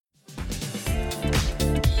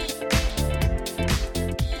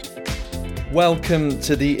Welcome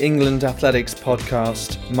to the England Athletics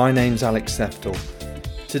podcast. My name's Alex Seftel.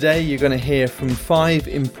 Today you're going to hear from 5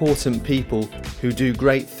 important people who do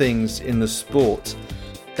great things in the sport.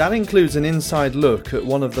 That includes an inside look at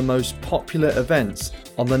one of the most popular events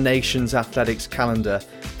on the nation's athletics calendar,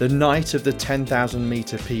 the night of the 10,000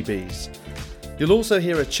 metre PBs. You'll also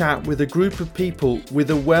hear a chat with a group of people with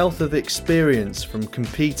a wealth of experience from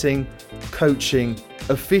competing, coaching,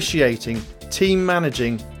 officiating, team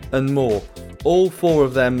managing and more, all 4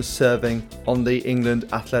 of them serving on the England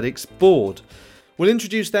Athletics board. We'll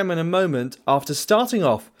introduce them in a moment after starting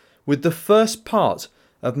off with the first part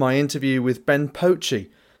of my interview with Ben Pochee,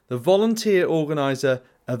 the volunteer organiser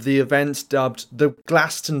of the event dubbed the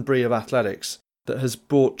Glastonbury of Athletics, that has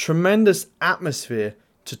brought tremendous atmosphere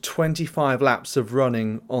to 25 laps of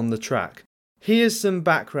running on the track. Here's some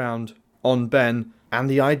background on Ben and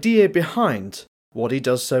the idea behind what he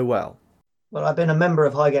does so well. Well, I've been a member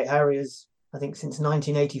of Highgate Harriers, I think, since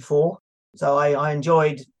 1984. So I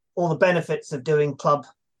enjoyed all the benefits of doing club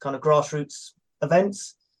kind of grassroots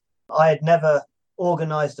events. I had never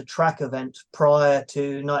organised a track event prior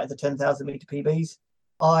to Night of the 10,000 metre PBs.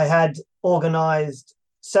 I had organised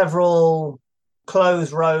several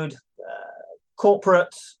closed road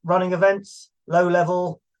corporate running events, low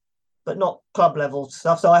level, but not club level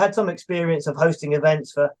stuff. So I had some experience of hosting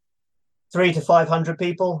events for 300 to 500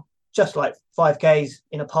 people, just like 5Ks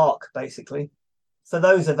in a park, basically. For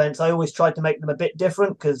those events, I always tried to make them a bit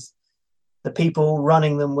different because the people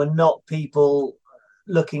running them were not people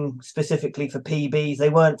looking specifically for PBs. They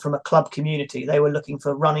weren't from a club community. They were looking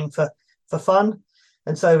for running for fun.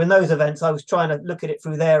 And so in those events, I was trying to look at it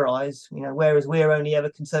through their eyes, whereas we're only ever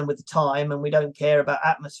concerned with the time and we don't care about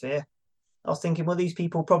atmosphere. I was thinking, well, these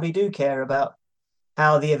people probably do care about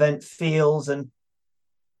how the event feels and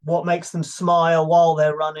what makes them smile while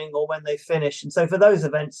they're running or when they finish. And so for those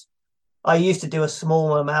events, I used to do a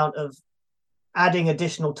small amount of adding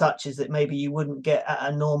additional touches that maybe you wouldn't get at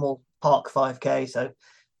a normal park 5K. So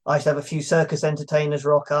I used to have a few circus entertainers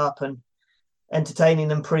rock up and entertaining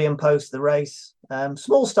them pre and post the race.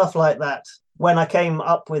 Small stuff like that. When I came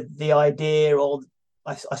up with the idea, or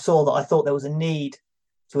I saw that I thought there was a need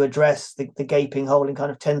to address the gaping hole in kind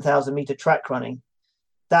of 10,000 metre track running,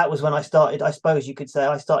 that was when I started, I suppose you could say,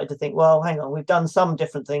 I started to think, well, hang on, we've done some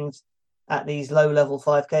different things at these low-level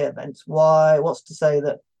 5K events. What's to say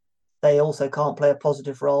that they also can't play a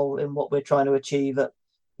positive role in what we're trying to achieve at,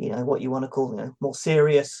 what you want to call, more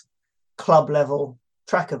serious club-level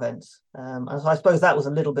track events. And so I suppose that was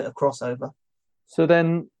a little bit of crossover. So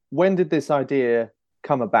then, when did this idea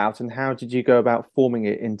come about and how did you go about forming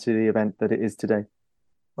it into the event that it is today?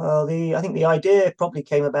 Well, I think the idea probably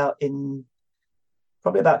came about in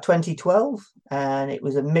about 2012, and it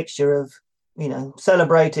was a mixture of,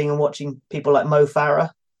 celebrating and watching people like Mo Farah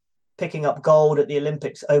picking up gold at the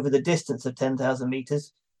Olympics over the distance of 10,000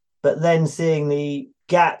 meters, but then seeing the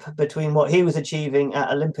gap between what he was achieving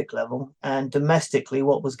at Olympic level and domestically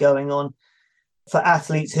what was going on for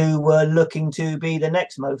athletes who were looking to be the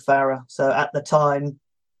next Mo Farah. So at the time,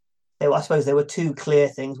 I suppose there were 2 clear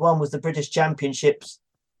things. One was the British Championships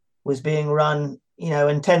was being run,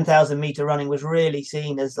 and 10,000 metre running was really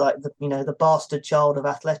seen as like the bastard child of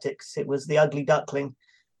athletics. It was the ugly duckling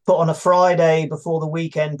put on a Friday before the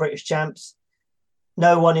weekend British champs,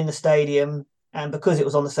 no one in the stadium. And because it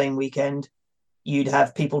was on the same weekend, you'd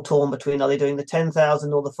have people torn between, are they doing the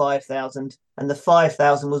 10,000 or the 5,000? And the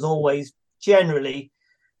 5,000 was always generally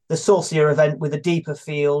the saucier event with a deeper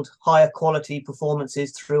field, higher quality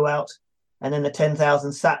performances throughout. And then the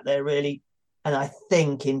 10,000 sat there really. And I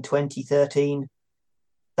think in 2013,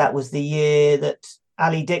 that was the year that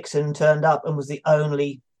Ali Dixon turned up and was the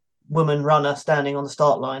only woman runner standing on the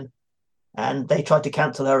start line. And they tried to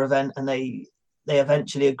cancel her event, and they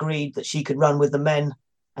eventually agreed that she could run with the men.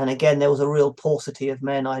 And again, there was a real paucity of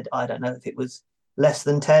men. I don't know if it was less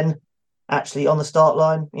than 10 actually on the start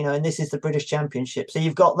line, and this is the British Championship. So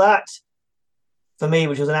you've got that for me,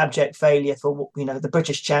 which was an abject failure for, the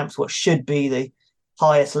British champs, what should be the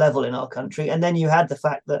highest level in our country. And then you had the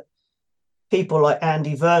fact that people like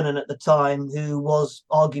Andy Vernon at the time, who was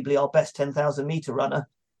arguably our best 10,000 metre runner,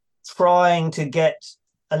 trying to get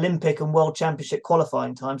Olympic and World Championship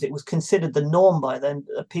qualifying times. It was considered the norm by then.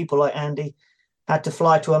 People like Andy had to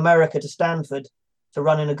fly to America, to Stanford, to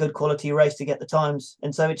run in a good quality race to get the times.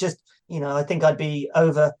 And so it just, I think I'd be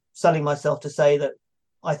overselling myself to say that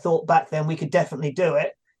I thought back then we could definitely do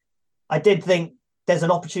it. I did think there's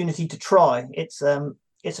an opportunity to try. It's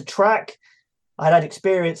a track. I'd had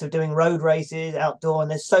experience of doing road races outdoor, and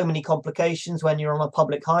there's so many complications when you're on a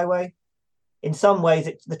public highway. In some ways,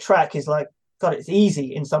 the track is like, God, it's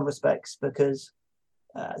easy in some respects because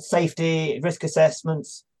safety, risk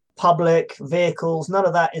assessments, public, vehicles, none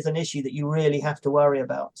of that is an issue that you really have to worry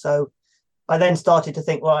about. So I then started to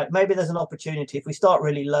think, right, maybe there's an opportunity. If we start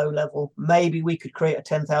really low level, maybe we could create a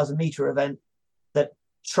 10,000 meter event that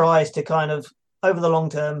tries to kind of, over the long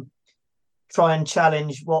term, try and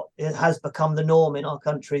challenge what has become the norm in our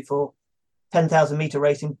country for 10,000 meter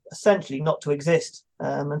racing, essentially not to exist.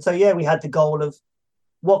 And so, yeah, we had the goal of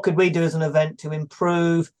what could we do as an event to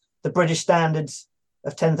improve the British standards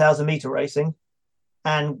of 10,000 meter racing.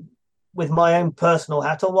 And with my own personal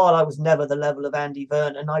hat on, while I was never the level of Andy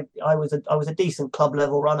Vernon, I was a decent club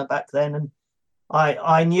level runner back then. And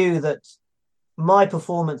I knew that my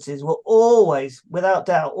performances were always, without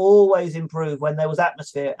doubt, always improved when there was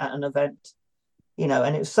atmosphere at an event.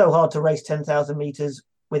 And it was so hard to race 10,000 meters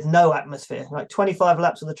with no atmosphere, like 25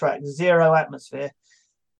 laps of the track, zero atmosphere.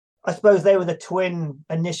 I suppose they were the twin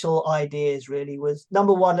initial ideas, really, was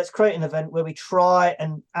number one, let's create an event where we try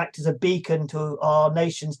and act as a beacon to our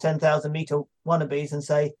nation's 10,000 meter wannabes and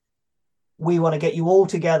say, we want to get you all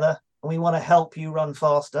together and we want to help you run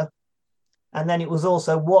faster. And then it was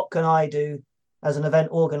also, what can I do as an event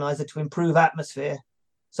organizer to improve atmosphere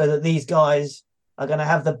so that these guys are going to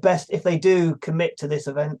have the best, if they do commit to this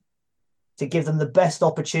event, to give them the best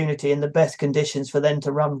opportunity and the best conditions for them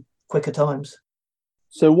to run quicker times.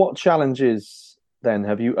 So what challenges then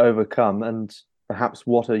have you overcome, and perhaps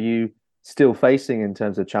what are you still facing in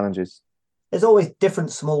terms of challenges? There's always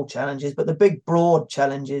different small challenges, but the big broad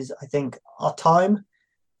challenges, I think, are time.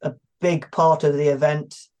 A big part of the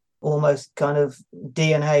event, almost kind of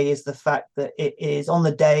DNA, is the fact that it is on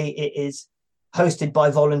the day, it is hosted by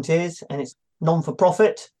volunteers and it's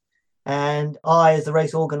non-for-profit. And I, as the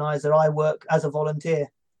race organizer, I work as a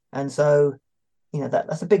volunteer. And so,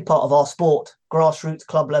 that's a big part of our sport, grassroots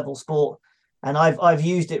club level sport. And I've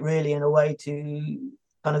used it really in a way to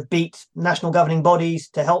kind of beat national governing bodies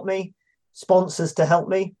to help me, sponsors to help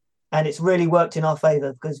me. And it's really worked in our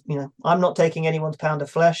favour because, I'm not taking anyone's pound of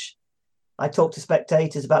flesh. I talk to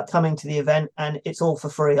spectators about coming to the event and it's all for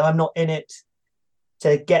free. I'm not in it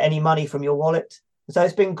to get any money from your wallet. So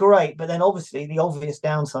it's been great. But then obviously the obvious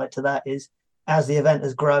downside to that is as the event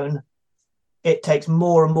has grown, it takes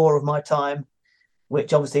more and more of my time,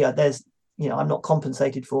 which obviously I'm not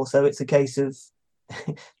compensated for. So it's a case of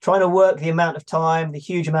trying to work the amount of time, the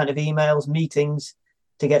huge amount of emails, meetings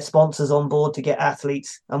to get sponsors on board, to get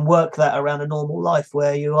athletes, and work that around a normal life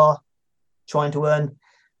where you are trying to earn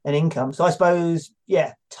an income. So I suppose,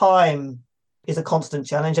 time is a constant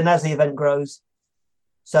challenge. And as the event grows,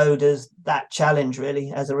 so does that challenge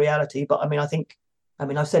really as a reality. But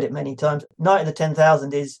I've said it many times, Night of the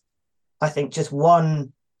 10,000 is, I think, just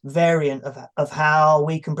one variant of how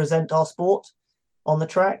we can present our sport on the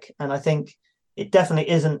track. And I think it definitely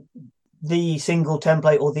isn't the single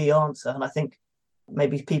template or the answer. And I think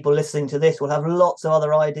maybe people listening to this will have lots of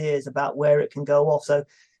other ideas about where it can go off. So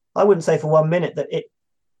I wouldn't say for 1 minute that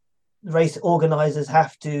race organizers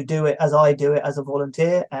have to do it as I do it as a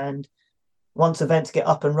volunteer. And once events get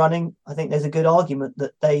up and running, I think there's a good argument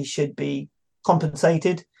that they should be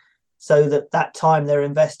compensated so that time they're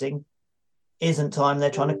investing isn't time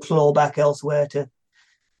they're trying to claw back elsewhere to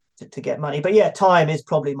get money. But time is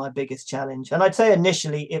probably my biggest challenge. And I'd say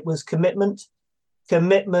initially it was commitment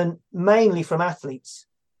mainly from athletes.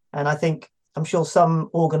 And I'm sure some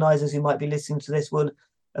organizers who might be listening to this will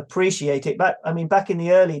appreciate it. Back in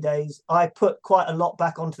the early days, I put quite a lot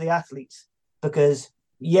back onto the athletes because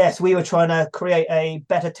yes, we were trying to create a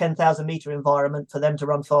better 10,000 meter environment for them to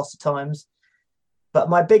run faster times. But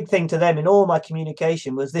my big thing to them in all my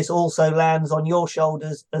communication was this also lands on your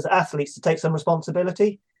shoulders as athletes to take some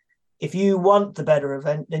responsibility. If you want the better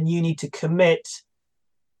event, then you need to commit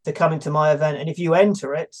to coming to my event. And if you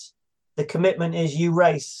enter it, the commitment is you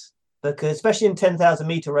race, because especially in 10,000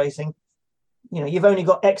 meter racing, you've only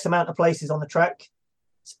got X amount of places on the track.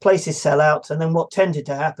 Places sell out. And then what tended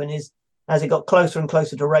to happen is as it got closer and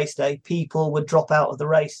closer to race day, people would drop out of the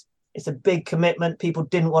race. It's a big commitment. People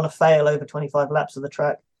didn't want to fail over 25 laps of the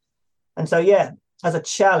track. And so, as a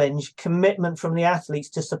challenge, commitment from the athletes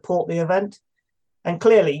to support the event. And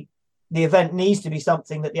clearly, the event needs to be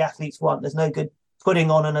something that the athletes want. There's no good putting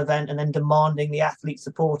on an event and then demanding the athletes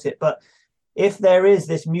support it. But if there is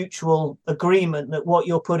this mutual agreement that what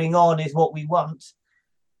you're putting on is what we want,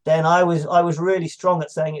 then I was really strong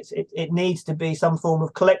at saying it needs to be some form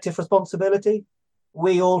of collective responsibility.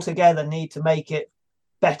 We all together need to make it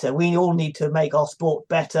better. We all need to make our sport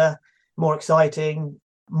better, more exciting,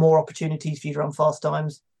 more opportunities for you to run fast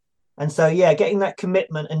times. And so, getting that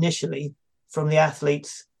commitment initially from the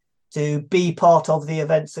athletes to be part of the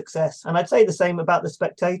event success. And I'd say the same about the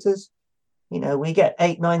spectators. We get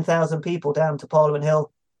 9,000 people down to Parliament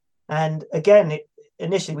Hill. And again,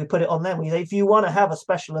 initially we put it on them. We say, if you want to have a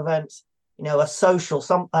special event, a social,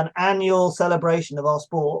 an annual celebration of our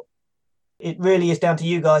sport, it really is down to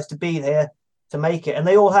you guys to be there to make it. And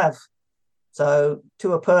they all have. So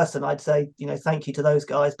to a person, I'd say, thank you to those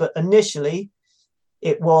guys. But initially,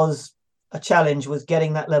 it was a challenge, was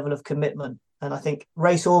getting that level of commitment. And I think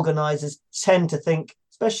race organisers tend to think,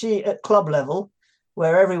 especially at club level,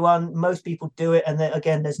 where most people do it. And then,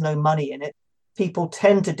 again, there's no money in it. People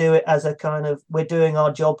tend to do it as a kind of, we're doing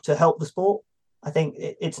our job to help the sport. I think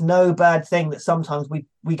it's no bad thing that sometimes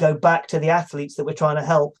we go back to the athletes that we're trying to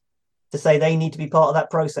help to say they need to be part of that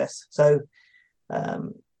process. So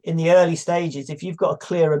in the early stages, if you've got a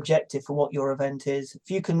clear objective for what your event is, if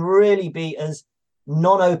you can really be as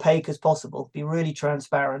non-opaque as possible, be really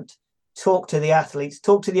transparent, talk to the athletes,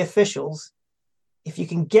 talk to the officials, if you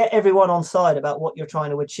can get everyone on side about what you're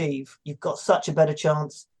trying to achieve, you've got such a better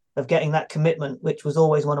chance of getting that commitment, which was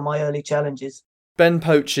always one of my early challenges. Ben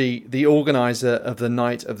Pochee, the organiser of the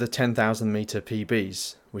night of the 10,000 metre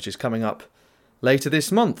PBs, which is coming up later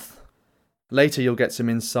this month. Later you'll get some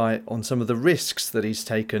insight on some of the risks that he's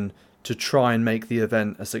taken to try and make the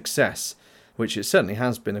event a success, which it certainly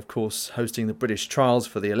has been, of course, hosting the British trials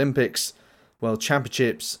for the Olympics, World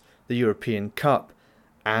Championships, the European Cup,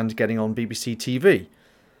 and getting on BBC TV.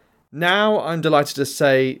 Now I'm delighted to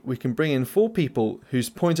say we can bring in 4 people whose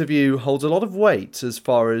point of view holds a lot of weight as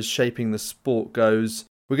far as shaping the sport goes.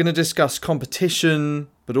 We're going to discuss competition,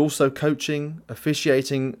 but also coaching,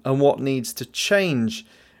 officiating, and what needs to change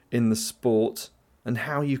in the sport, and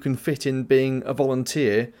how you can fit in being a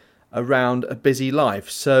volunteer around a busy life.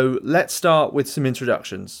 So let's start with some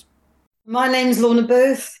introductions. My name's Lorna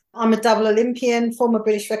Boothe. I'm a double Olympian, former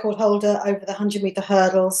British record holder over the 100-metre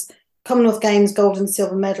hurdles, Commonwealth Games gold and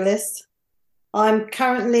silver medalist. I'm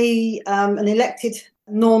currently an elected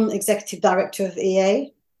non-executive director of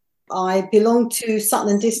EA. I belong to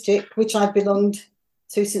Sutton District, which I've belonged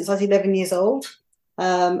to since I was 11 years old.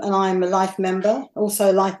 And I'm a life member,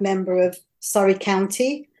 also a life member of Surrey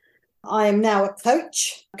County. I am now a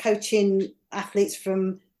coach, coaching athletes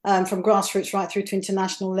from grassroots right through to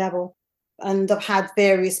international level. And I've had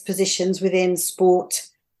various positions within sport,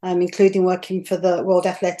 including working for the World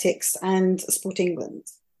Athletics and Sport England.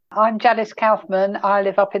 I'm Janice Kaufman. I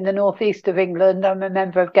live up in the northeast of England. I'm a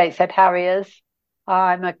member of Highgate Harriers.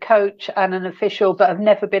 I'm a coach and an official, but I've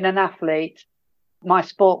never been an athlete. My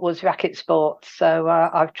sport was racket sport, so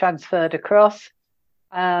I've transferred across.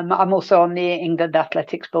 I'm also on the England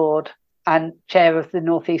Athletics Board and chair of the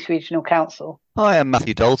North East Regional Council. Hi, I'm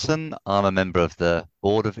Matthew Dalton. I'm a member of the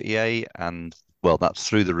board of EA, and well, that's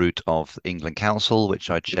through the route of England Council,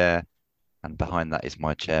 which I chair, and behind that is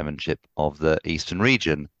my chairmanship of the Eastern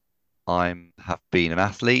Region. I have been an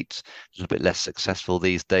athlete, a little bit less successful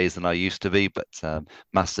these days than I used to be, but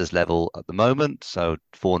masters level at the moment, so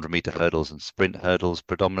 400-metre hurdles and sprint hurdles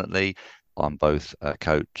predominantly. I'm both a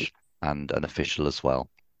coach and an official as well.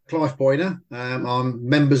 Clive Poyner. I'm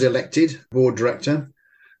members elected board director.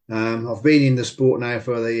 I've been in the sport now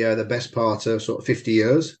for the best part of sort of 50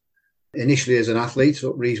 years. Initially as an athlete,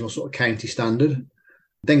 sort of reasonable sort of county standard.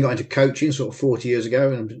 Then got into coaching sort of 40 years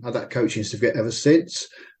ago and had that coaching certificate ever since.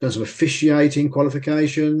 Done some officiating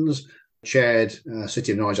qualifications, chaired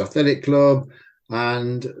City of Norwich Athletic Club,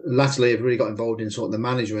 and latterly I've really got involved in sort of the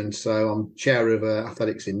management. So I'm chair of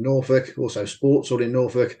athletics in Norfolk, also sports all in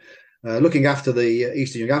Norfolk, looking after the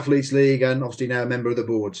Eastern Young Athletes League, and obviously now a member of the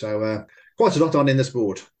board. So quite a lot on in the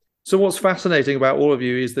sport. So what's fascinating about all of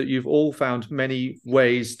you is that you've all found many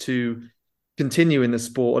ways to continue in the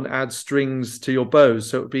sport and add strings to your bows.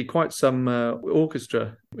 So it would be quite some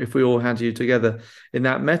orchestra if we all had you together in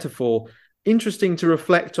that metaphor. Interesting to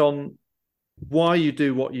reflect on why you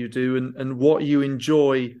do what you do and what you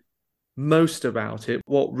enjoy most about it,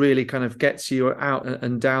 what really kind of gets you out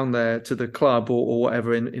and down there to the club or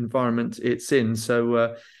whatever environment it's in.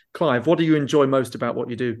 So Clive, what do you enjoy most about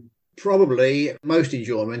what you do? Probably most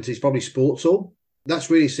enjoyment is probably sports hall. That's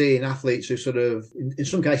really seeing athletes who sort of, in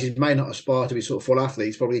some cases, may not aspire to be sort of full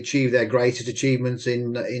athletes, probably achieve their greatest achievements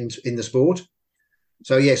in the sport.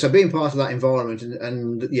 So, so being part of that environment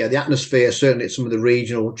and the atmosphere, certainly at some of the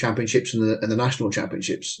regional championships and the national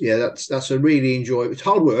championships. Yeah, that's a really enjoyable. It's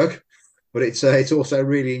hard work, but it's also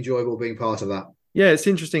really enjoyable being part of that. Yeah, it's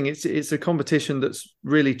interesting. It's a competition that's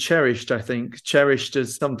really cherished, I think, cherished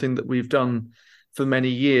as something that we've done for many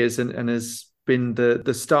years and has been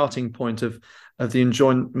the starting point of the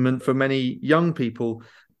enjoyment for many young people.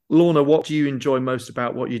 Lorna, what do you enjoy most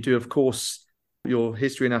about what you do? Of course, your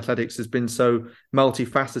history in athletics has been so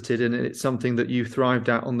multifaceted, and it's something that you thrived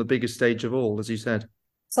at on the biggest stage of all, as you said.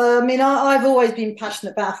 So, I mean, I've always been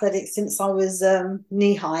passionate about athletics since I was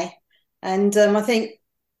knee high. And I think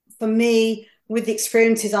for me, with the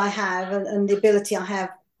experiences I have and the ability I have,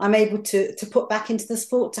 I'm able to put back into the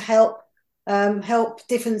sport to help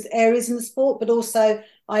different areas in the sport. But also,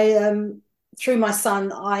 through my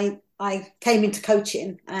son, I came into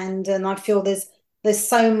coaching, and I feel there's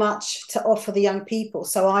so much to offer the young people.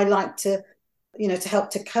 So I like to, to help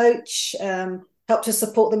to coach, help to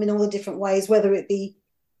support them in all the different ways, whether it be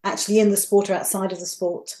actually in the sport or outside of the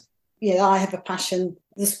sport. I have a passion.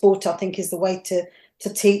 The sport, I think, is the way to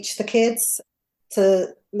teach the kids to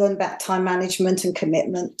learn about time management and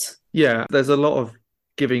commitment. Yeah, there's a lot of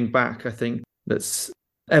giving back, I think, that's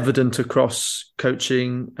evident across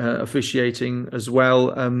coaching, officiating as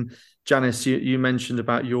well. Janice, you mentioned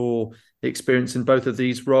about your experience in both of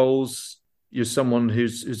these roles. You're someone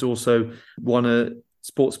who's also won a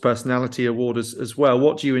Sports Personality Award as well.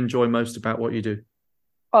 What do you enjoy most about what you do?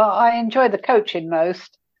 Well, I enjoy the coaching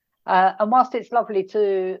most. And whilst it's lovely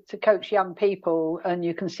to coach young people and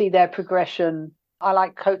you can see their progression, I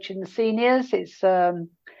like coaching the seniors.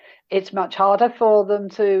 It's much harder for them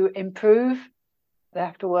to improve. They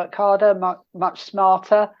have to work harder, much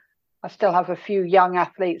smarter. I still have a few young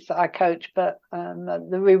athletes that I coach, but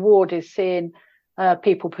the reward is seeing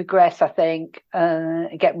people progress, I think,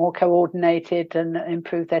 get more coordinated and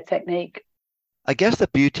improve their technique. I guess the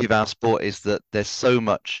beauty of our sport is that there's so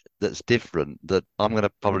much that's different that I'm going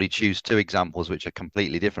to probably choose two examples which are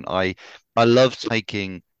completely different. I love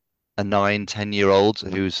taking a 9-10-year-old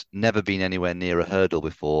who's never been anywhere near a hurdle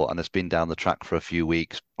before and has been down the track for a few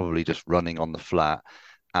weeks, probably just running on the flat,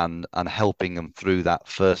 and helping them through that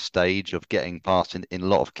first stage of getting past, in a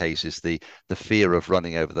lot of cases, the fear of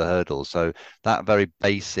running over the hurdle. So that very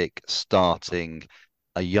basic starting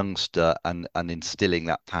a youngster and instilling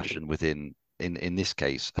that passion within, in this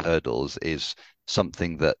case, hurdles, is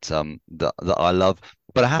something that I love.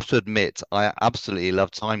 But I have to admit, I absolutely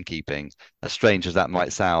love timekeeping, as strange as that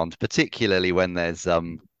might sound, particularly when there's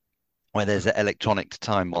electronic to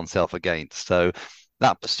time oneself against. So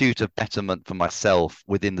that pursuit of betterment for myself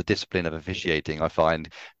within the discipline of officiating, I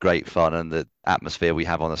find great fun, and the atmosphere we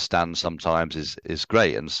have on a stand sometimes is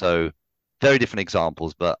great. And so, very different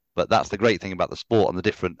examples, but that's the great thing about the sport and the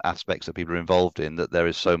different aspects that people are involved in, that there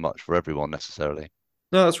is so much for everyone necessarily.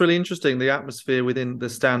 No, that's really interesting. The atmosphere within the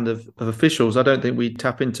stand of officials. I don't think we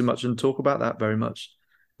tap into much and talk about that very much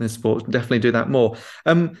in this sport. Definitely do that more.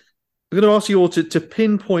 I'm going to ask you all to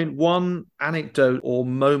pinpoint one anecdote or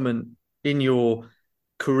moment in your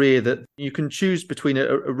career that you can choose between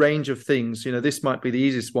a range of things. This might be the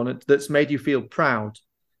easiest one, that's made you feel proud,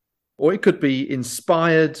 or it could be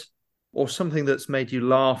inspired, or something that's made you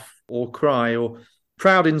laugh or cry, or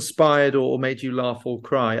proud, inspired, or made you laugh or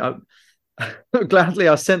cry. Gladly,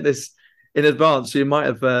 I sent this in advance, so you might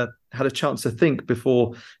have had a chance to think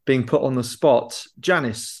before being put on the spot.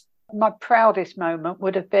 Janice? My proudest moment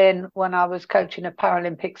would have been when I was coaching a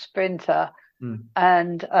Paralympic sprinter.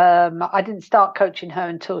 And I didn't start coaching her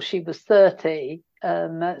until she was 30.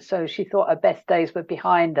 So she thought her best days were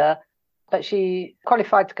behind her. But she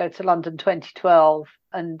qualified to go to London 2012.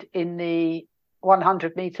 And in the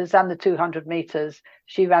 100 metres and the 200 metres,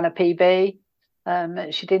 she ran a PB.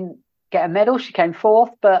 She didn't get a medal. She came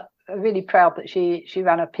fourth, but really proud that she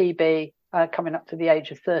ran a PB coming up to the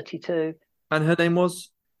age of 32. And her name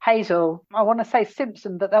was? Hazel. I want to say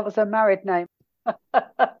Simpson, but that was her married name.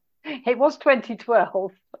 It was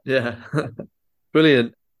 2012. Yeah.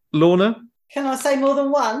 Brilliant. Lorna? Can I say more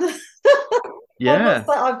than one? Yeah.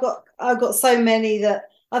 I've got so many that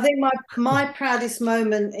I think my proudest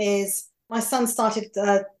moment is my son started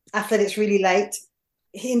athletics really late.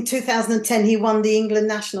 In 2010, he won the England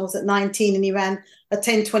Nationals at 19, and he ran a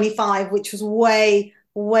 10:25, which was way,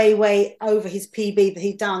 way, way over his PB that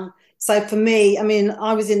he'd done. So for me, I mean,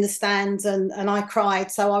 I was in the stands and I cried.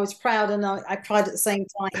 So I was proud and I cried at the same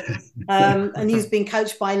time. And he was being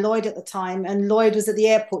coached by Lloyd at the time. And Lloyd was at the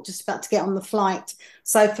airport just about to get on the flight.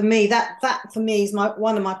 So for me, that for me is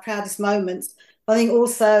one of my proudest moments. I think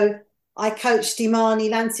also I coached Imani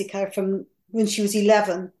Lansika from when she was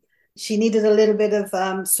 11. She needed a little bit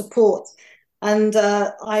of support. And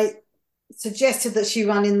I suggested that she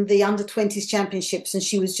run in the under-20s championships, and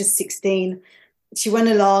she was just 16. She went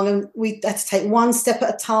along and we had to take one step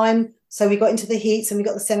at a time. So we got into the heats and we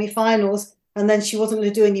got the semi-finals, and then she wasn't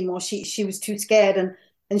going to do anymore. She was too scared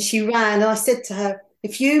and she ran. And I said to her,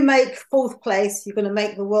 if you make fourth place, you're going to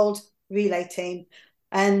make the world relay team.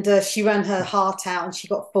 And she ran her heart out and she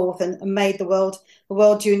got fourth and made the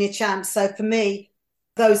world junior champ. So for me,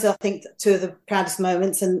 those are, I think, two of the proudest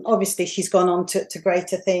moments. And obviously she's gone on to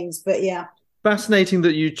greater things. But yeah. Fascinating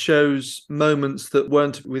that you chose moments that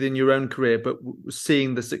weren't within your own career, but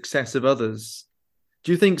seeing the success of others.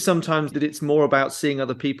 Do you think sometimes that it's more about seeing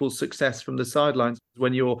other people's success from the sidelines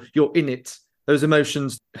when you're in it? Those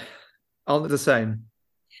emotions aren't the same.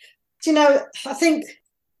 Do you know, I think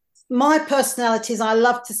my personality is I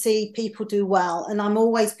love to see people do well, and I'm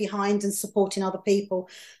always behind and supporting other people.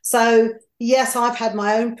 So yes, I've had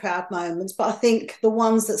my own proud moments, but I think the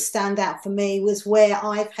ones that stand out for me was where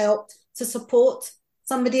I've helped to support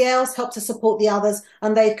somebody else, helped to support the others,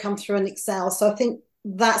 and they've come through and excel. So I think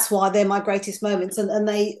that's why they're my greatest moments. And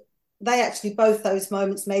they actually, both those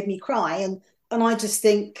moments made me cry. And I just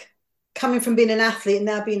think, coming from being an athlete and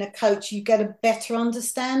now being a coach, you get a better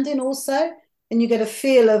understanding also, and you get a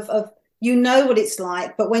feel of you know what it's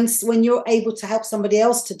like, but when you're able to help somebody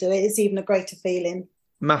else to do it, it's even a greater feeling.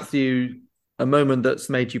 Matthew, a moment that's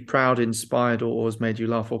made you proud, inspired, or has made you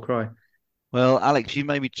laugh or cry? Well, Alex, you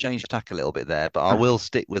made me change tack a little bit there, but I will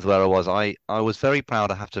stick with where I was. I was very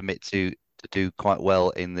proud, I have to admit, to do quite well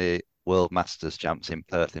in the World Masters Champs in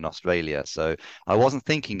Perth in Australia. So I wasn't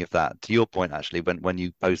thinking of that, to your point, actually, when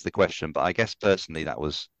you posed the question. But I guess personally, that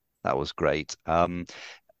was great. I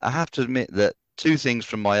have to admit that two things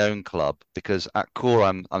from my own club, because at core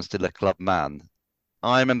I'm still a club man.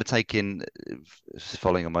 I remember taking,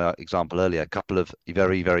 following on my example earlier, a couple of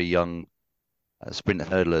very, very young sprint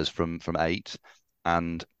hurdlers from 8,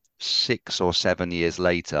 and 6 or 7 years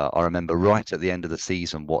later, I remember right at the end of the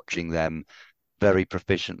season watching them very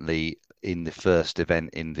proficiently in the first event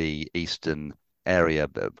in the Eastern area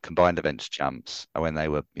combined events champs when they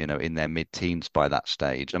were in their mid-teens by that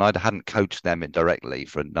stage, and I hadn't coached them directly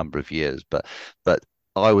for a number of years, but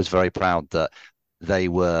I was very proud that they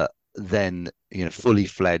were then fully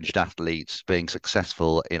fledged athletes being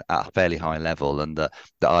successful at a fairly high level, and that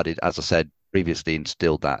I did, as I said previously,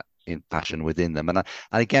 instilled that in passion within them. And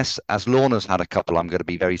I guess as Lorna's had a couple, I'm going to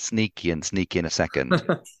be very sneaky and sneak in a second.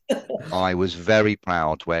 I was very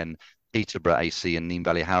proud when Peterborough AC and Nene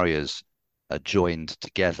Valley Harriers joined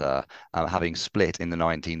together, having split in the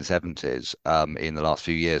 1970s in the last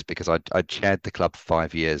few years, because I chaired the club for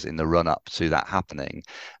 5 years in the run up to that happening.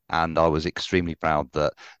 And I was extremely proud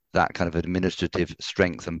that kind of administrative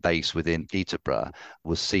strength and base within Peterborough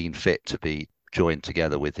was seen fit to be joined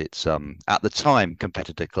together with its at the time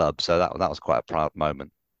competitor club. So that was quite a proud moment.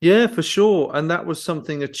 Yeah, for sure. And that was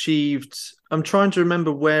something achieved. I'm trying to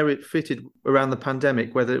remember where it fitted around the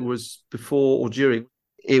pandemic, whether it was before or during.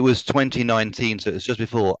 It was 2019, so it was just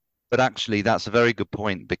before. But actually, that's a very good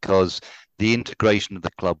point, because the integration of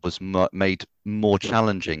the club was made more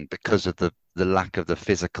challenging because of the lack of the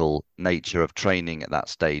physical nature of training at that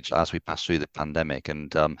stage as we passed through the pandemic,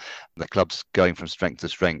 and the club's going from strength to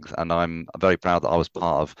strength. And I'm very proud that I was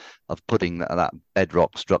part of putting that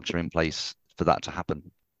bedrock structure in place for that to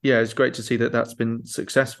happen. Yeah, it's great to see that that's been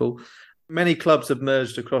successful. Many clubs have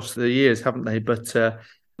merged across the years, haven't they? But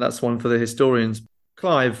that's one for the historians.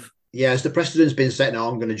 Clive. Yeah, as the precedent's been set now,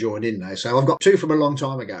 I'm going to join in now. So I've got two from a long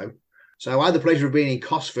time ago. So I had the pleasure of being in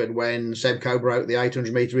Cosford when Sebco broke the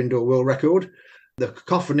 800-metre indoor world record. The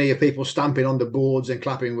cacophony of people stamping on the boards and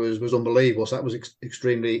clapping was unbelievable. So that was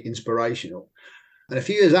extremely inspirational. And a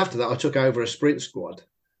few years after that, I took over a sprint squad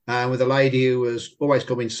with a lady who was always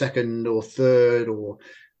coming second or third in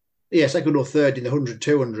the 100,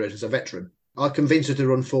 200 as a veteran. I convinced her to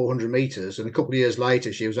run 400 metres, and a couple of years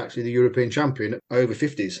later, she was actually the European champion at over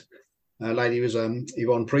 50s. Lady was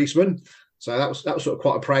Yvonne Priestman. So that was sort of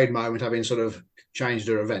quite a proud moment, having sort of changed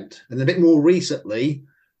her event. And a bit more recently,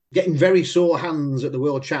 getting very sore hands at the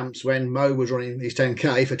World Champs when Mo was running his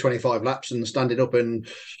 10K for 25 laps and standing up, and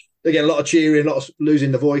they get a lot of cheering, a lot of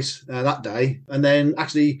losing the voice that day. And then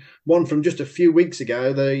actually one from just a few weeks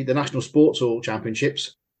ago, the National Sports Hall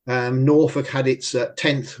Championships. Norfolk had its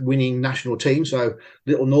 10th winning national team. So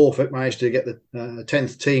little Norfolk managed to get the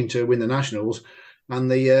 10th team to win the nationals. And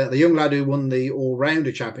the young lad who won the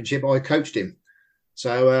all-rounder championship, I coached him.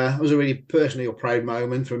 So it was a really personally proud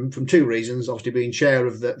moment from two reasons, obviously being chair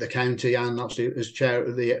of the county and obviously as chair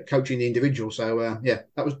of the coaching the individual. So,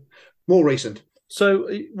 that was more recent. So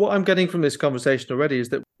what I'm getting from this conversation already is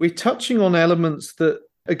that we're touching on elements that,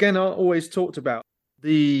 again, aren't always talked about.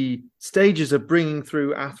 The stages of bringing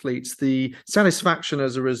through athletes, the satisfaction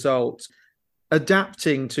as a result,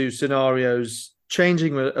 adapting to scenarios,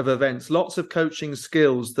 changing of events, lots of coaching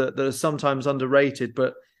skills that are sometimes underrated,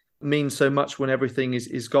 but mean so much when everything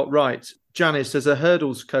is got right. Janice, as a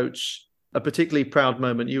hurdles coach, a particularly proud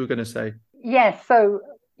moment you were going to say. Yes, so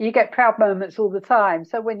you get proud moments all the time.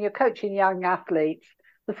 So when you're coaching young athletes,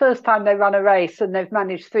 the first time they run a race and they've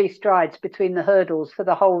managed 3 strides between the hurdles for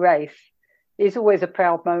the whole race is always a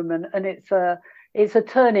proud moment. And it's it's a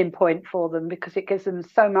turning point for them because it gives them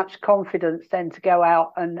so much confidence then to go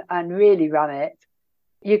out and really run it.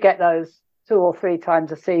 You get those 2 or 3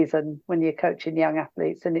 times a season when you're coaching young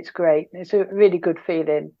athletes, and it's great. It's a really good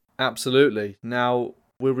feeling. Absolutely. Now,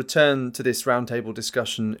 we'll return to this roundtable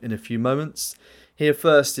discussion in a few moments. Here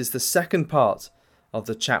first is the second part of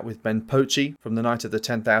the chat with Ben Pochee from the night of the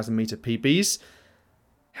 10,000 metre PBs.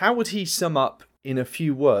 How would he sum up in a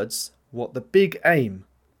few words what the big aim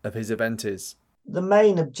of his event is? The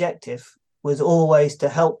main objective was always to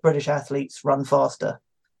help British athletes run faster.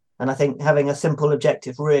 And I think having a simple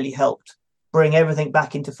objective really helped bring everything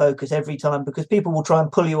back into focus every time, because people will try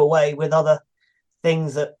and pull you away with other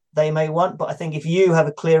things that they may want. But I think if you have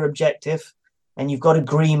a clear objective and you've got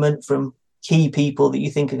agreement from key people that you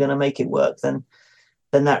think are going to make it work, then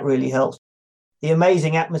that really helps. The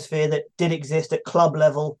amazing atmosphere that did exist at club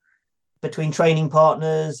level between training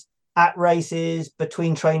partners, at races,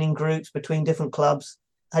 between training groups, between different clubs,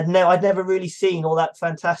 I'd never really seen all that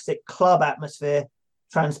fantastic club atmosphere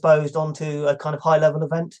transposed onto a kind of high level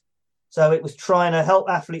event. So it was trying to help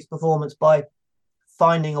athletes' performance by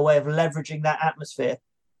finding a way of leveraging that atmosphere.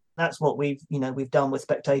 That's what we've done with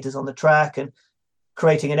spectators on the track and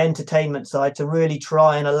creating an entertainment side to really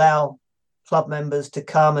try and allow club members to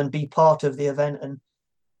come and be part of the event and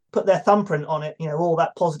put their thumbprint on it, all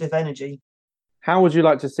that positive energy. How would you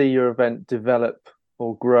like to see your event develop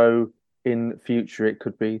or grow in future? It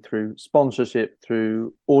could be through sponsorship,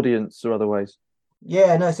 through audience or other ways.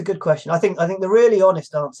 Yeah, no, it's a good question. I think the really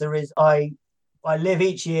honest answer is I live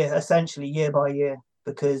each year, essentially year by year,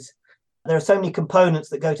 because there are so many components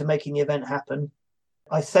that go to making the event happen.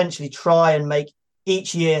 I essentially try and make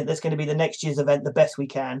each year that's going to be the next year's event the best we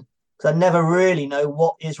can, because I never really know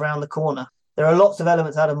what is around the corner. There are lots of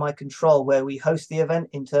elements out of my control where we host the event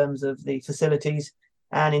in terms of the facilities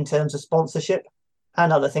and in terms of sponsorship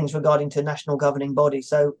and other things regarding to national governing bodies.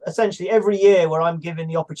 So essentially every year where I'm given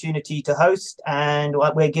the opportunity to host and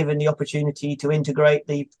we're given the opportunity to integrate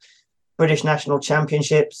the British national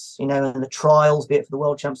championships, and the trials, be it for the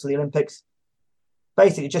world champs or the Olympics,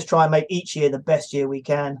 basically just try and make each year the best year we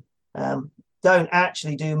can. Don't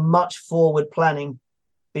actually do much forward planning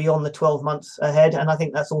beyond the 12 months ahead. And I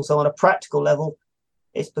think that's also on a practical level.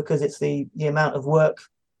 It's because it's the amount of work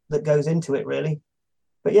that goes into it, really.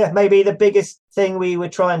 But yeah, maybe the biggest thing we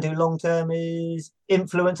would try and do long term is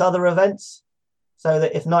influence other events, so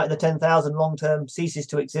that if Night of the 10,000 long term ceases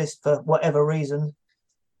to exist for whatever reason,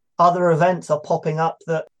 other events are popping up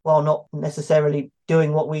that, while not necessarily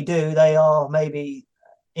doing what we do, they are maybe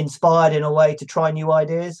inspired in a way to try new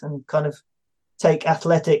ideas and kind of take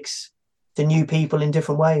athletics to new people in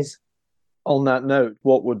different ways. On that note,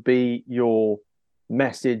 what would be your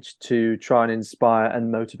message to try and inspire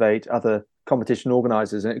and motivate other competition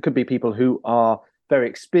organisers? And it could be people who are very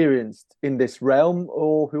experienced in this realm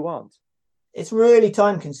or who aren't. It's really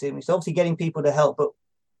time consuming. So obviously getting people to help, but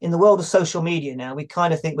in the world of social media now, we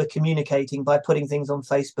kind of think we're communicating by putting things on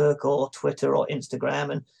Facebook or Twitter or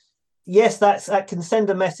Instagram. And yes, that can send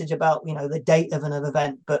a message about, the date of an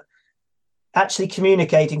event, but actually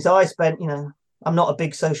communicating. So I spent, I'm not a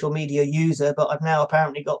big social media user, but I've now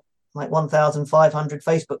apparently got like 1,500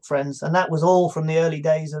 Facebook friends. And that was all from the early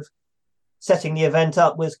days of setting the event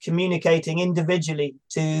up, was communicating individually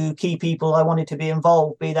to key people I wanted to be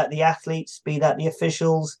involved, be that the athletes, be that the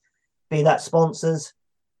officials, be that sponsors.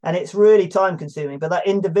 And it's really time consuming, but that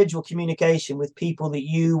individual communication with people that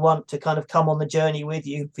you want to kind of come on the journey with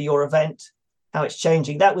you for your event, how it's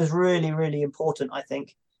changing, that was really, really important, I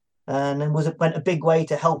think. And went a big way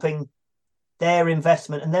to helping their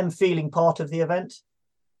investment and them feeling part of the event.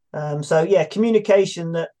 So yeah,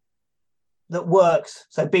 communication that works.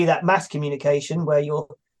 So be that mass communication where you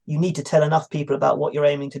need to tell enough people about what you're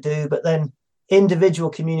aiming to do, but then individual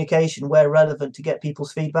communication where relevant to get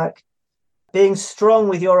people's feedback. Being strong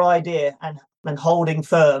with your idea and holding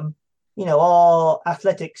firm. Our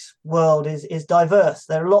athletics world is diverse.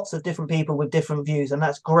 There are lots of different people with different views, and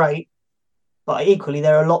that's great. But equally,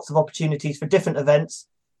 there are lots of opportunities for different events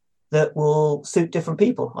that will suit different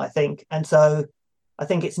people, I think. And so I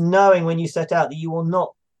think it's knowing when you set out that you will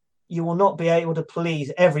not be able to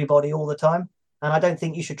please everybody all the time. And I don't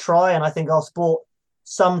think you should try. And I think our sport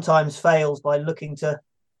sometimes fails by looking to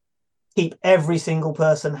keep every single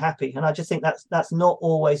person happy. And I just think that's not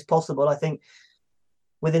always possible. I think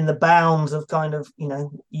within the bounds of kind of,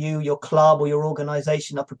 your club or your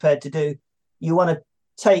organization are prepared to do, you want to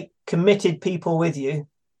take committed people with you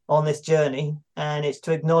on this journey. And it's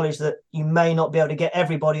to acknowledge that you may not be able to get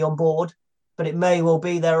everybody on board, but it may well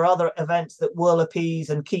be there are other events that will appease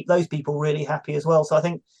and keep those people really happy as well. So I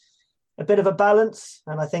think a bit of a balance,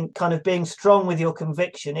 and I think kind of being strong with your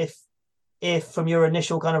conviction. If if from your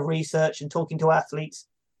initial kind of research and talking to athletes,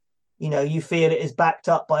 you feel it is backed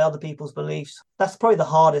up by other people's beliefs. That's probably the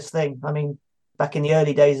hardest thing. I mean, back in the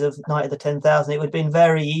early days of Night of the 10,000, it would have been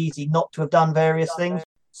very easy not to have done various things.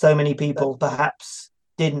 So many people perhaps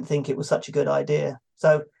didn't think it was such a good idea.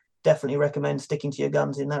 So definitely recommend sticking to your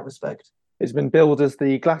guns in that respect. It's been billed as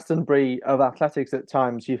the Glastonbury of Athletics at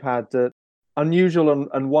times. You've had unusual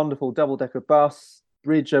and wonderful double-decker bus,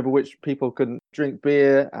 bridge over which people can drink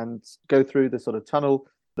beer and go through the sort of tunnel,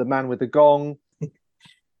 the man with the gong.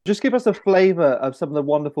 Just give us a flavour of some of the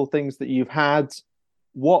wonderful things that you've had,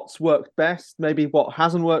 what's worked best, maybe what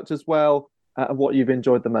hasn't worked as well, and what you've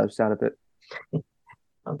enjoyed the most out of it.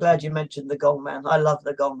 I'm glad you mentioned the gong man. I love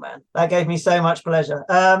the gong man. That gave me so much pleasure.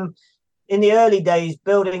 In the early days,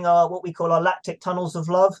 building what we call our lactic tunnels of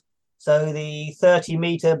love. So the 30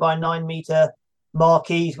 metre by 9 metre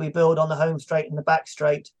marquees we build on the home straight and the back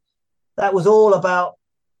straight. That was all about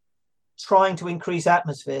trying to increase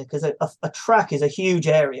atmosphere, because a track is a huge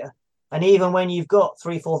area. And even when you've got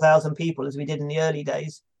 3,000-4,000 people, as we did in the early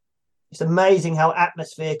days, it's amazing how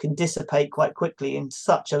atmosphere can dissipate quite quickly in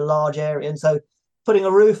such a large area. And so putting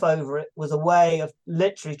a roof over it was a way of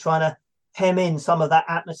literally trying to hem in some of that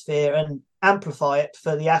atmosphere and amplify it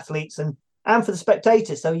for the athletes and for the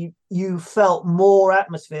spectators. So you felt more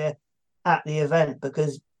atmosphere at the event,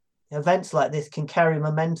 because events like this can carry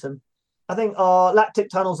momentum. I think our lactic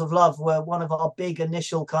tunnels of love were one of our big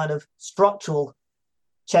initial kind of structural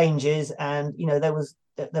changes. And, there was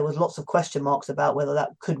lots of question marks about whether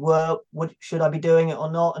that could work. Should I be doing it or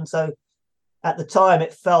not? And so at the time,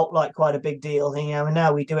 it felt like quite a big deal. And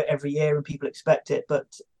now we do it every year and people expect it. But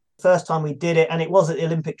first time we did it, and it was at the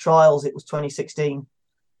Olympic trials, it was 2016.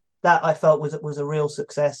 That I felt was a real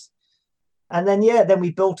success. And then, then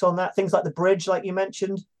we built on that. Things like the bridge, like you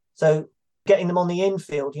mentioned. So getting them on the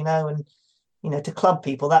infield, and, to club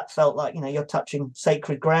people, that felt like, you're touching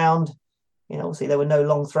sacred ground. Obviously there were no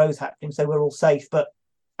long throws happening, so we're all safe. But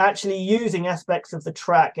actually using aspects of the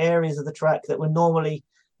track, areas of the track that were normally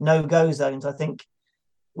no-go zones, I think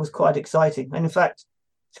was quite exciting. And in fact,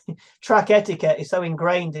 track etiquette is so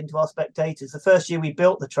ingrained into our spectators. The first year we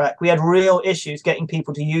built the track, we had real issues getting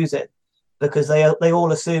people to use it, because they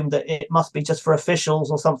all assumed that it must be just for officials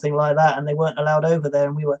or something like that, and they weren't allowed over there.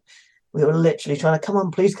 And we were literally trying to, come on,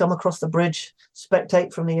 please come across the bridge,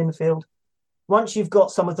 spectate from the infield. Once you've got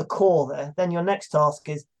some of the core there, then your next task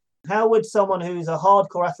is, how would someone who's a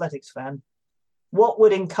hardcore athletics fan, what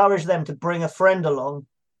would encourage them to bring a friend along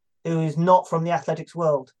who is not from the athletics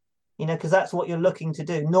world? Because that's what you're looking to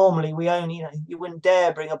do. Normally, we only, you wouldn't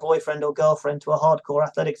dare bring a boyfriend or girlfriend to a hardcore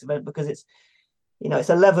athletics event, because it's, it's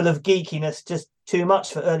a level of geekiness just too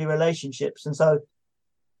much for early relationships. And so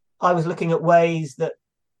I was looking at ways that,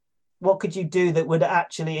 what could you do that would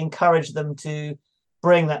actually encourage them to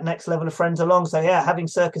bring that next level of friends along? So having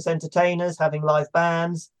circus entertainers, having live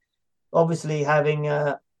bands, obviously having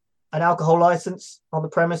an alcohol license on the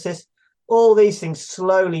premises. All these things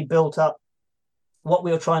slowly built up what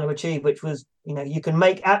we were trying to achieve, which was, you can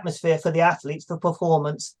make atmosphere for the athletes for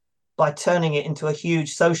performance by turning it into a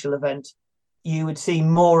huge social event. You would see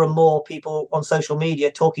more and more people on social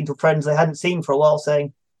media talking to friends they hadn't seen for a while,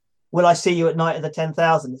 saying, will I see you at Night of the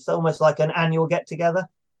 10,000? It's almost like an annual get together.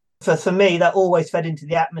 For me, that always fed into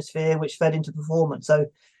the atmosphere, which fed into performance. So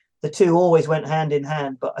the two always went hand in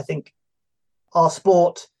hand. But I think our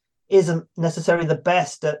sport isn't necessarily the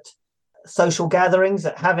best at social gatherings,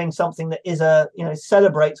 at having something that is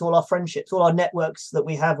celebrates all our friendships, all our networks that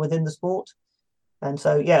we have within the sport. And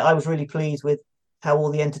so, I was really pleased with how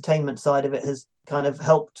all the entertainment side of it has kind of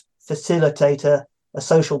helped facilitate a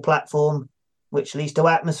social platform, which leads to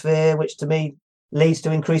atmosphere, which to me leads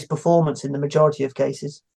to increased performance in the majority of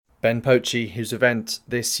cases. Ben Pochee, whose event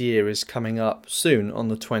this year is coming up soon on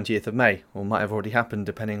the 20th of May, or might have already happened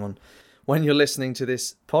depending on when you're listening to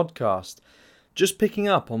this podcast. Just picking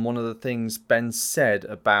up on one of the things Ben said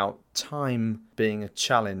about time being a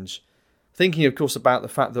challenge. Thinking, of course, about the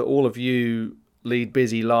fact that all of you lead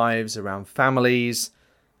busy lives around families,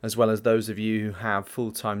 as well as those of you who have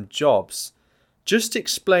full-time jobs. Just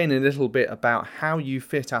explain a little bit about how you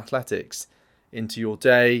fit athletics into your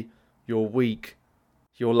day, your week,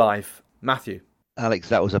 your life. Matthew. Alex,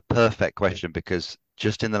 that was a perfect question, because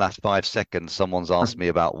just in the last 5 seconds, someone's asked me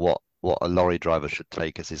about what a lorry driver should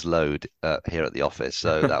take as his load here at the office.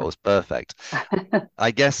 So that was perfect. I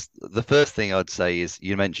guess the first thing I'd say is,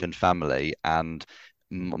 you mentioned family, and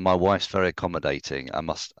my wife's very accommodating, I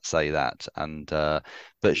must say that. And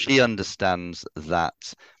but she understands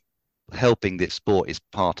that helping this sport is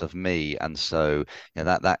part of me, and so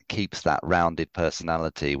that keeps that rounded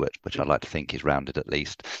personality, which I'd like to think is rounded at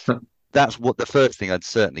least. that's what the first thing I'd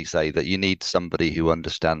certainly say, that you need somebody who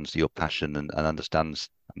understands your passion and understands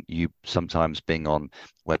you sometimes being on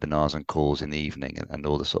webinars and calls in the evening and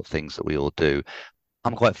all the sort of things that we all do.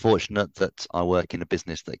 I'm quite fortunate that I work in a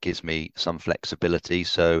business that gives me some flexibility.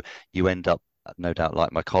 So you end up, no doubt,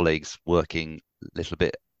 like my colleagues, working a little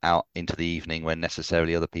bit out into the evening when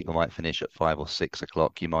necessarily other people might finish at 5 or 6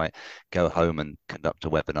 o'clock. You might go home and conduct a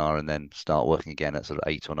webinar and then start working again at sort of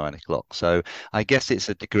 8 or 9 o'clock. So I guess it's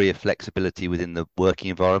a degree of flexibility within the working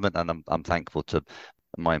environment, and I'm thankful to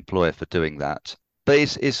my employer for doing that. But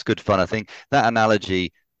it's good fun. I think that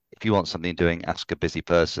analogy, if you want something doing, ask a busy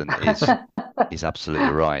person, is absolutely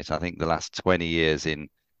right. I think the last 20 years in,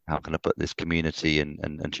 how can I put this, community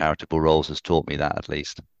and charitable roles has taught me that, at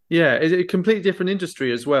least. Yeah, it's a completely different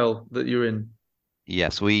industry as well that you're in.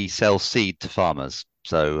 Yes, we sell seed to farmers,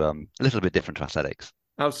 so a little bit different to athletics.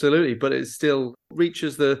 Absolutely, but it still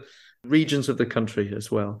reaches the regions of the country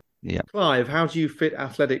as well. Yeah. Clive, how do you fit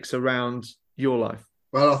athletics around your life?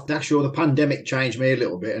 Well, actually, the pandemic changed me a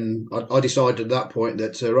little bit, and I decided at that point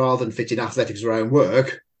that rather than fitting athletics around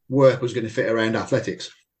work was going to fit around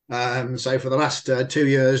athletics. So for the last 2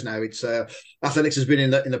 years now, it's athletics has been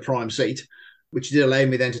in the prime seat, which did allow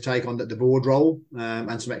me then to take on the board role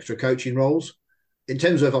and some extra coaching roles. In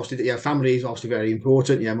terms of, obviously, family is obviously very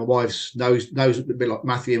important. My wife knows a bit like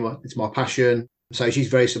Matthew, it's my passion. So she's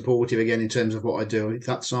very supportive again in terms of what I do on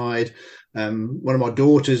that side. One of my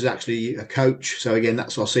daughters is actually a coach. So again, I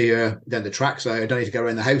see her down the track. So I don't need to go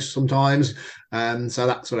around the house sometimes. So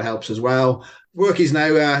that sort of helps as well. Work is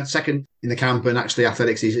now second in the camp, and actually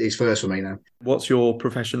athletics is first for me now. What's your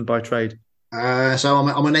profession by trade? So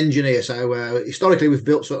I'm an engineer. So historically, we've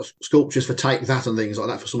built sort of sculptures for Take That and things like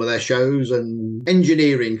that for some of their shows, and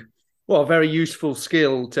engineering. Well, a very useful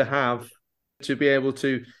skill to have, to be able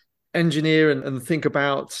to engineer and think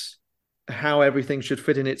about how everything should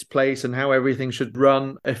fit in its place and how everything should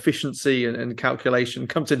run. Efficiency and calculation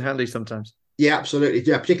comes in handy sometimes. Yeah, absolutely.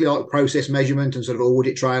 Yeah, particularly like process measurement and sort of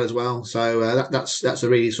audit trail as well. So that's a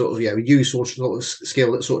really sort of useful sort of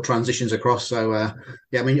skill that sort of transitions across. So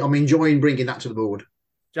I'm enjoying bringing that to the board.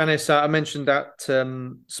 Janice, I mentioned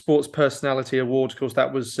that Sports Personality Award. Of course,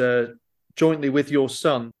 that was jointly with your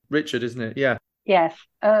son, Richard, isn't it? Yeah. Yes.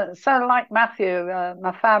 So like Matthew,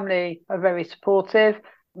 my family are very supportive.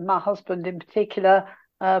 My husband in particular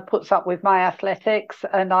puts up with my athletics,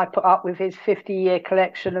 and I put up with his 50-year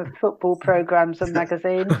collection of football programmes and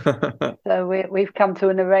magazines. So we've come to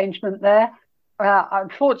an arrangement there.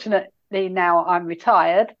 Unfortunately, now I'm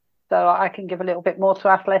retired, so I can give a little bit more to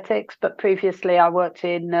athletics. But previously I worked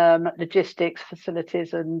in logistics,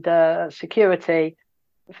 facilities and security.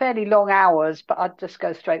 Fairly long hours, but I'd just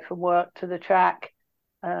go straight from work to the track,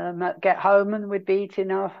 get home, and we'd be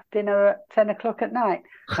eating our dinner at 10 o'clock at night.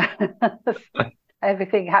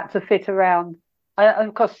 Everything had to fit around. And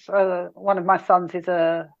of course, one of my sons is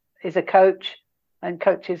a coach and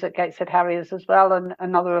coaches at Gateshead Harriers as well. And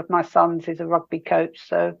another of my sons is a rugby coach.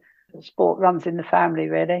 So sport runs in the family,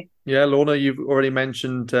 really. Yeah, Lorna, you've already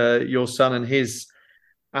mentioned your son and his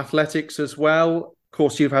athletics as well. Of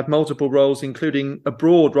course, you've had multiple roles, including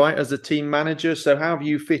abroad, right, as a team manager. So how have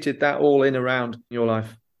you fitted that all in around your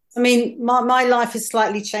life? I mean, my life has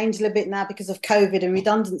slightly changed a little bit now because of COVID and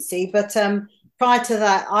redundancy. But prior to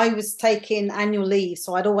that, I was taking annual leave.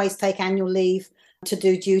 So I'd always take annual leave to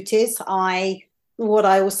do duties. What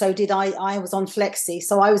I also did, I was on flexi.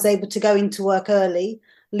 So I was able to go into work early,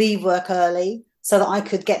 leave work early, so that I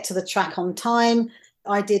could get to the track on time.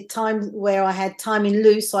 I did time where I had time in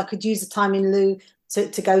lieu, so I could use the time in lieu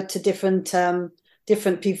to go to different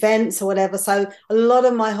events or whatever. So a lot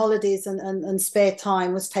of my holidays and spare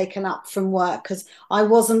time was taken up from work, because I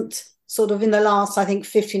wasn't sort of in the last, I think,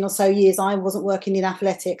 15 or so years, I wasn't working in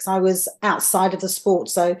athletics. I was outside of the sport.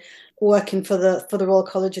 So working for the Royal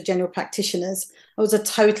College of General Practitioners. It was a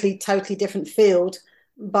totally different field,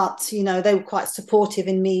 but, they were quite supportive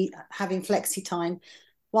in me having flexi time.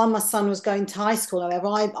 While my son was going to high school, however,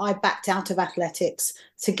 I backed out of athletics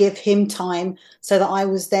to give him time so that I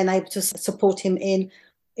was then able to support him in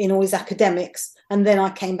all his academics. And then I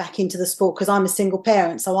came back into the sport because I'm a single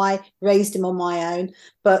parent. So I raised him on my own.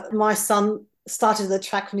 But my son started the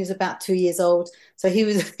track when he was about 2 years old. So he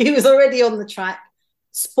was already on the track.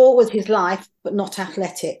 Sport was his life, but not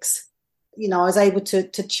athletics. I was able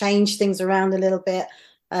to change things around a little bit.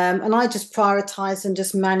 And I just prioritized and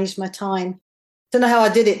just managed my time. Don't know how I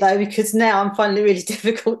did it though, because now I'm finding it really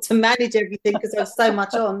difficult to manage everything because there's so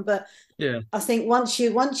much on. But yeah, I think once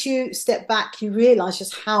you step back, you realize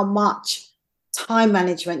just how much time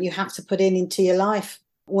management you have to put into your life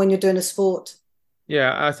when you're doing a sport.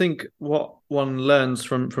 Yeah, I think what one learns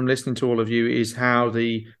from listening to all of you is how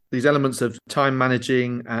the these elements of time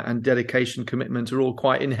managing and dedication commitment are all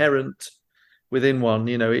quite inherent within one.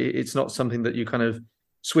 You know, it's not something that you kind of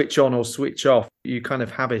switch on or switch off. You kind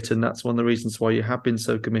of have it, and that's one of the reasons why you have been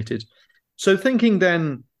so committed. So thinking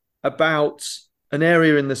then about an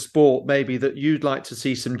area in the sport maybe that you'd like to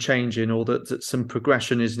see some change in, or that some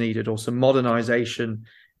progression is needed, or some modernisation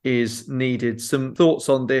is needed. Some thoughts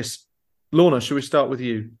on this. Lorna, should we start with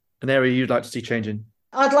you? An area you'd like to see change in?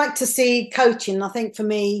 I'd like to see coaching. I think for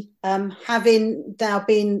me, having now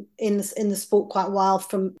been in the sport quite a while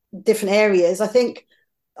from different areas, I think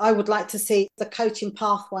I would like to see the coaching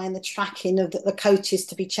pathway and the tracking of the coaches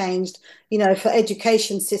to be changed. You know, for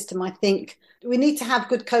education system, I think we need to have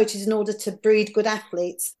good coaches in order to breed good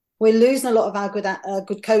athletes. We're losing a lot of our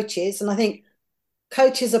good coaches, and I think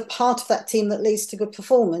coaches are part of that team that leads to good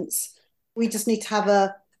performance. We just need to have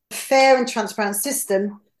a fair and transparent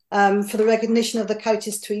system for the recognition of the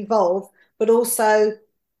coaches to evolve, but also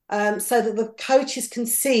so that the coaches can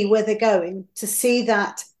see where they're going, to see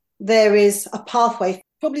that there is a pathway.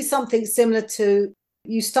 Probably something similar to,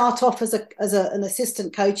 you start off as an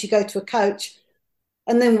assistant coach, you go to a coach,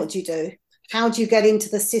 and then what do you do? How do you get into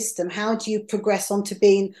the system? How do you progress on to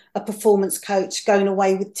being a performance coach, going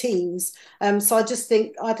away with teams? So I just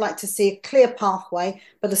think I'd like to see a clear pathway,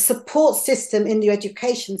 but a support system in the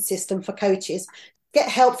education system for coaches. Get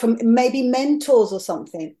help from maybe mentors or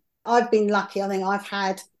something. I've been lucky. I think I've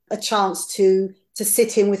had a chance to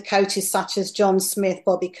sit in with coaches such as John Smith,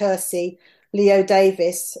 Bobby Kersey, Leo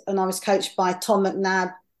Davis, and I was coached by Tom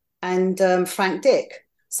McNabb and Frank Dick.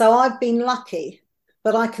 So I've been lucky,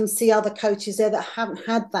 but I can see other coaches there that haven't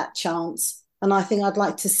had that chance. And I think I'd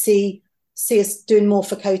like to see us doing more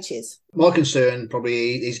for coaches. My concern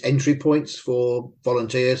probably is entry points for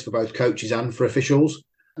volunteers, for both coaches and for officials.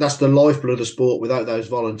 That's the lifeblood of the sport. Without those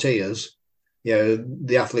volunteers, you know,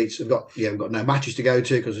 the athletes have got no matches to go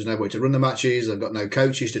to because there's nobody to run the matches. They've got no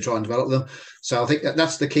coaches to try and develop them. So I think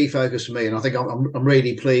that's the key focus for me. And I think I'm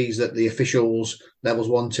really pleased that the officials levels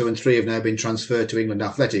 1, 2 and 3 have now been transferred to England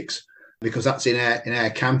Athletics, because that's in our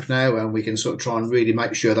camp now, and we can sort of try and really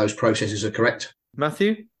make sure those processes are correct.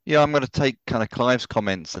 Matthew? Yeah, I'm going to take kind of Clive's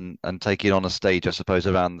comments and take it on a stage, I suppose,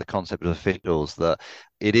 around the concept of officials, that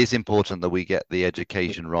it is important that we get the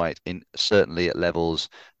education right, in certainly at levels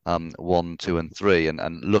 1, 2 and 3,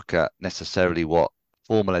 and look at necessarily what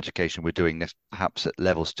formal education we're doing perhaps at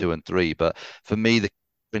levels 2 and 3. But for me, the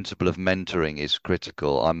principle of mentoring is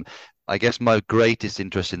critical. I guess my greatest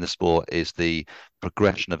interest in the sport is the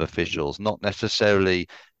progression of officials, not necessarily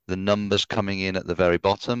the numbers coming in at the very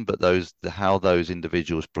bottom, but how those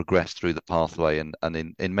individuals progress through the pathway and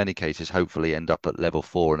in many cases hopefully end up at level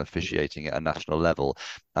 4 and officiating at a national level.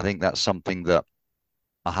 I think that's something that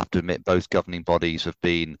I have to admit both governing bodies have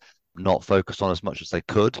been not focused on as much as they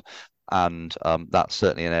could. And that's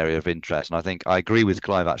certainly an area of interest. And I think I agree with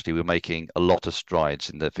Clive, actually. We're making a lot of strides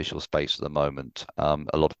in the official space at the moment, a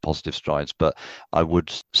lot of positive strides, but I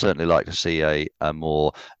would certainly like to see a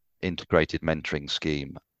more integrated mentoring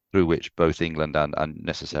scheme through which both England and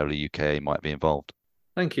necessarily UK might be involved.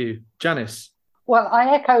 Thank you. Janice? Well,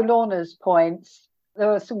 I echo Lorna's points.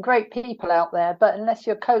 There are some great people out there, but unless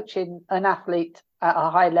you're coaching an athlete at a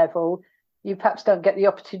high level, you perhaps don't get the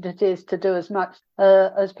opportunities to do as much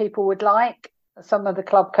as people would like. Some of the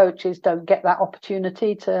club coaches don't get that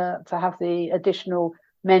opportunity to have the additional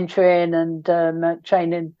mentoring and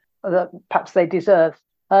training that perhaps they deserve.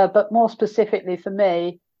 But more specifically for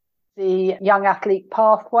me, the young athlete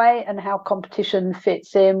pathway and how competition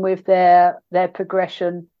fits in with their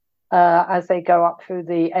progression as they go up through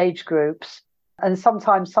the age groups. And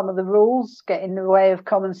sometimes some of the rules get in the way of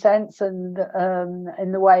common sense and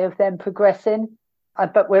in the way of them progressing.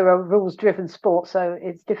 But we're a rules-driven sport, so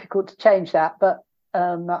it's difficult to change that. But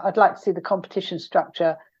I'd like to see the competition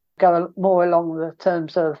structure go more along the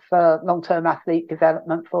terms of long-term athlete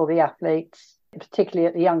development for the athletes, particularly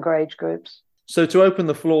at the younger age groups. So to open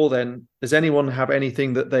the floor then, does anyone have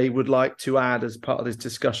anything that they would like to add as part of this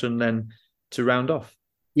discussion then to round off?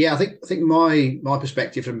 Yeah, I think my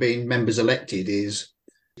perspective from being members elected is,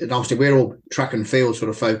 and obviously we're all track and field sort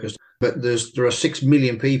of focused, but there are 6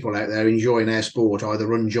 million people out there enjoying our sport, either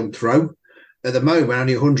run, jump, throw. At the moment,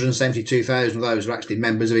 only 172,000 of those are actually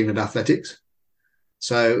members of England Athletics.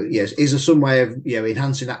 So yes, is there some way of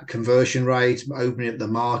enhancing that conversion rate, opening up the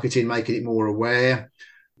marketing, making it more aware?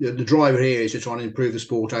 The driver here is to try and improve the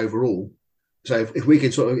sport overall. So if we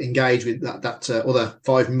could sort of engage with that other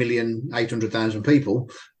 5,800,000 people,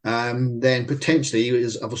 then potentially,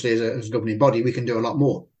 as a governing body, we can do a lot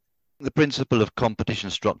more. The principle of competition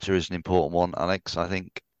structure is an important one, Alex. I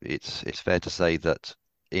think it's fair to say that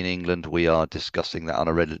in England, we are discussing that on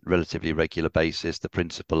a relatively regular basis. The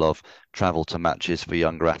principle of travel to matches for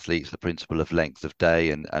younger athletes, the principle of length of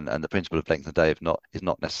day, and the principle of length of day is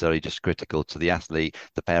not necessarily just critical to the athlete,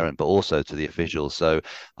 the parent, but also to the officials. So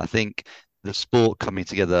I think the sport coming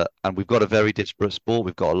together, and we've got a very disparate sport.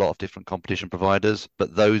 We've got a lot of different competition providers,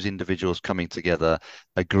 but those individuals coming together,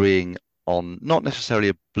 agreeing on not necessarily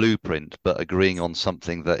a blueprint, but agreeing on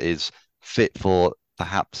something that is fit for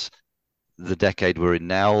perhaps the decade we're in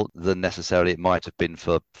now than necessarily it might have been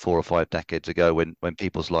for 4 or 5 decades ago when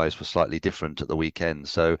people's lives were slightly different at the weekend.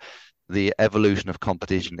 So the evolution of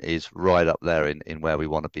competition is right up there in where we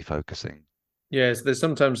want to be focusing. Yes, there's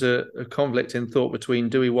sometimes a conflict in thought between,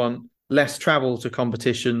 do we want less travel to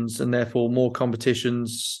competitions and therefore more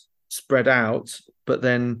competitions spread out, but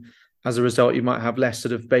then as a result you might have less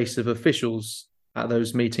sort of base of officials at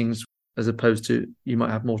those meetings, as opposed to you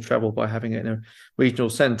might have more travel by having it in a regional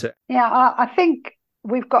centre. Yeah, I think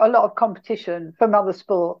we've got a lot of competition from other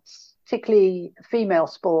sports, particularly female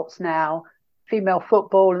sports now, female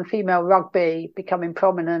football and female rugby becoming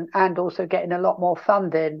prominent and also getting a lot more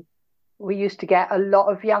funding. We used to get a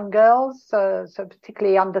lot of young girls, so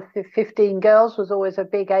particularly under 15 girls was always a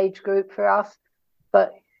big age group for us.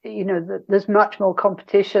 But, you know, there's much more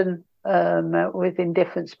competition within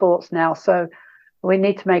different sports now. So we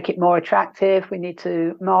need to make it more attractive. We need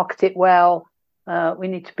to market it well. We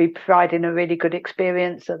need to be providing a really good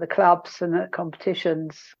experience at the clubs and at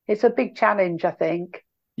competitions. It's a big challenge, I think.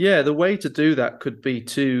 Yeah, the way to do that could be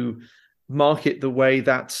to market the way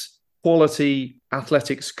that quality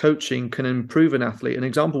athletics coaching can improve an athlete. An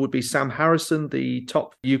example would be Sam Harrison, the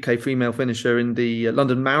top UK female finisher in the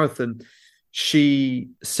London Marathon. She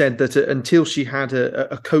said that until she had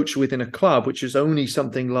a coach within a club, which is only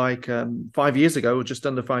something like 5 years ago or just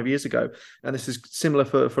under 5 years ago, and this is similar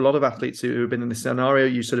for a lot of athletes who have been in this scenario,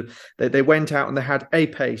 you sort of they went out and they had a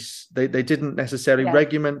pace. They didn't necessarily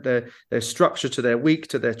regiment their structure to their week,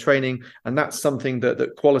 to their training, and that's something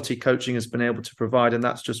that quality coaching has been able to provide, and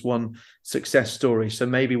that's just one success story. So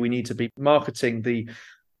maybe we need to be marketing the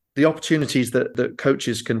opportunities that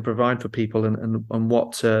coaches can provide for people and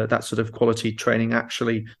what that sort of quality training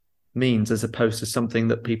actually means, as opposed to something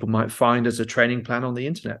that people might find as a training plan on the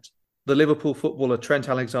internet. The Liverpool footballer Trent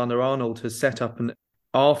Alexander-Arnold has set up an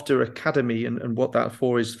after academy, and what that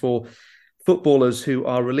for is for footballers who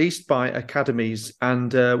are released by academies.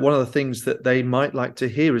 And one of the things that they might like to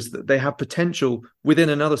hear is that they have potential within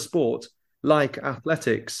another sport like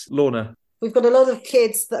athletics. Lorna. We've got a lot of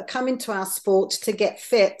kids that come into our sport to get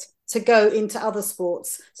fit, to go into other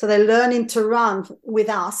sports. So they're learning to run with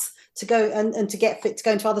us to go and to get fit to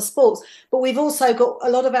go into other sports. But we've also got a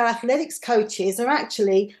lot of our athletics coaches are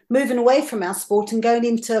actually moving away from our sport and going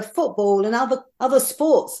into football and other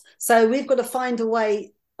sports. So we've got to find a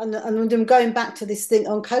way, and I'm going back to this thing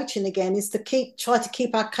on coaching again, is to try to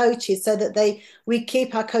keep our coaches so that we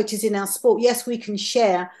keep our coaches in our sport. Yes, we can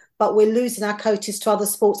share, but we're losing our coaches to other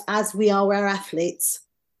sports as we are our athletes.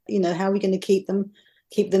 You know, how are we going to keep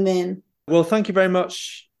them in? Well, thank you very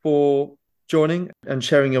much for joining and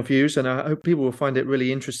sharing your views. And I hope people will find it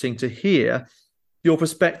really interesting to hear your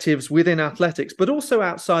perspectives within athletics, but also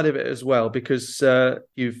outside of it as well, because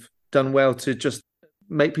you've done well to just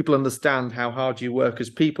make people understand how hard you work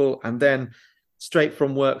as people, and then straight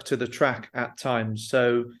from work to the track at times.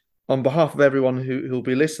 So on behalf of everyone who'll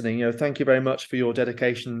be listening, thank you very much for your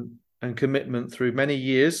dedication and commitment through many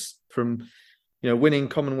years, from winning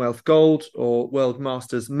Commonwealth Gold or World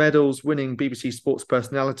Masters medals, winning BBC Sports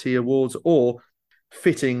Personality Awards, or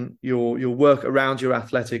fitting your work around your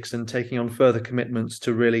athletics and taking on further commitments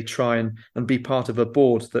to really try and be part of a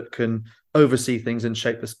board that can oversee things and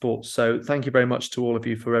shape the sport. So thank you very much to all of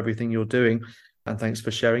you for everything you're doing. And thanks for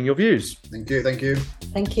sharing your views. Thank you.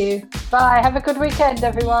 Thank you. Bye. Have a good weekend,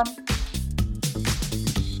 everyone.